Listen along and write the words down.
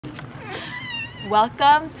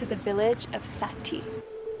Welcome to the village of Sati.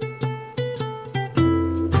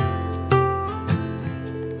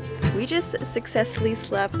 We just successfully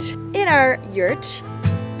slept in our yurt.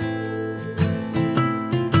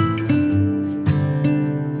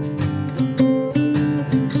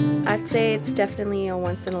 I'd say it's definitely a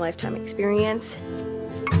once-in-a-lifetime experience.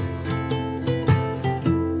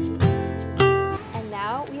 And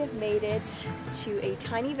now we have made it to a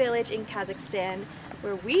tiny village in Kazakhstan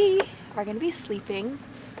where we are going to be sleeping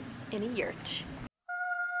in a yurt.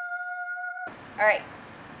 Alright,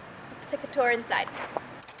 let's take a tour inside.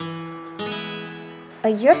 A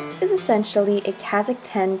yurt is essentially a Kazakh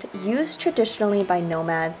tent used traditionally by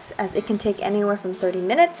nomads, as it can take anywhere from 30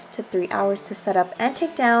 minutes to 3 hours to set up and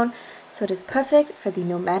take down, so it is perfect for the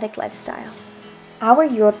nomadic lifestyle. Our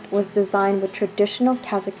yurt was designed with traditional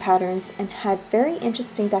Kazakh patterns and had very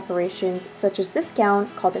interesting decorations such as this gown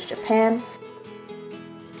called the shapan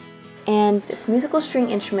and this musical string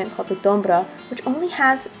instrument called the dombra, which only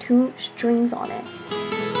has 2 strings on it.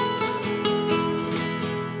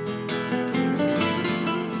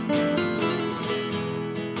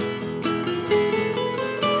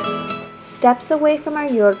 Steps away from our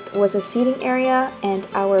yurt was a seating area and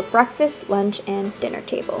our breakfast, lunch, and dinner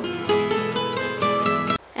table.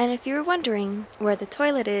 And if you were wondering where the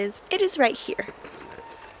toilet is, it is right here.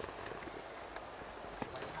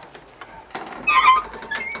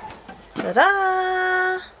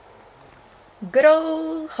 Ta-da! Good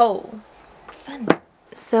old hole. Fun.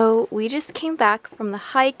 So we just came back from the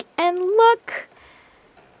hike and look!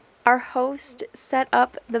 Our host set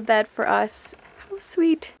up the bed for us. How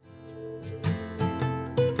sweet.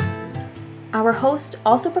 Our host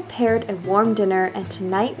also prepared a warm dinner, and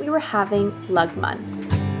tonight we were having lagman.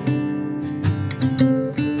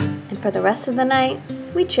 And for the rest of the night,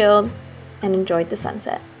 we chilled and enjoyed the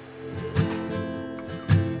sunset.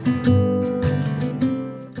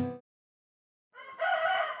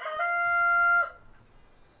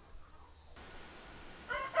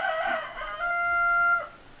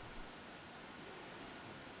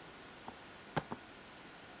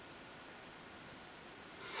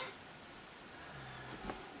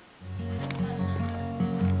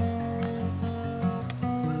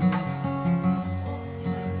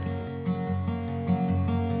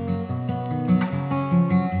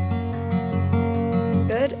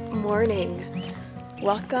 Morning.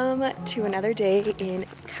 Welcome to another day in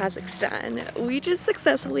Kazakhstan. We just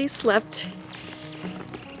successfully slept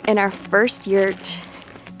in our first yurt.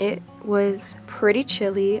 It was pretty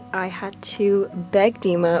chilly. I had to beg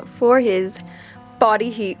Dima for his body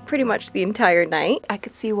heat pretty much the entire night. I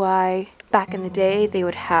could see why back in the day they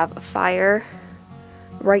would have a fire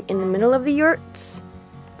right in the middle of the yurts,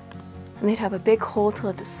 and they'd have a big hole to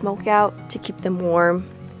let the smoke out to keep them warm,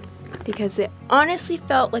 because it honestly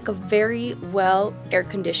felt like a very well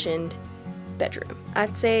air-conditioned bedroom.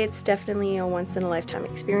 I'd say it's definitely a once-in-a-lifetime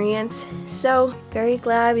experience, so very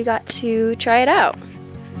glad we got to try it out.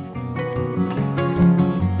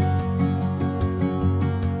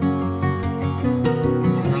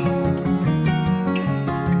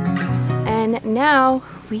 And now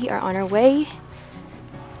we are on our way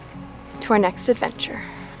to our next adventure.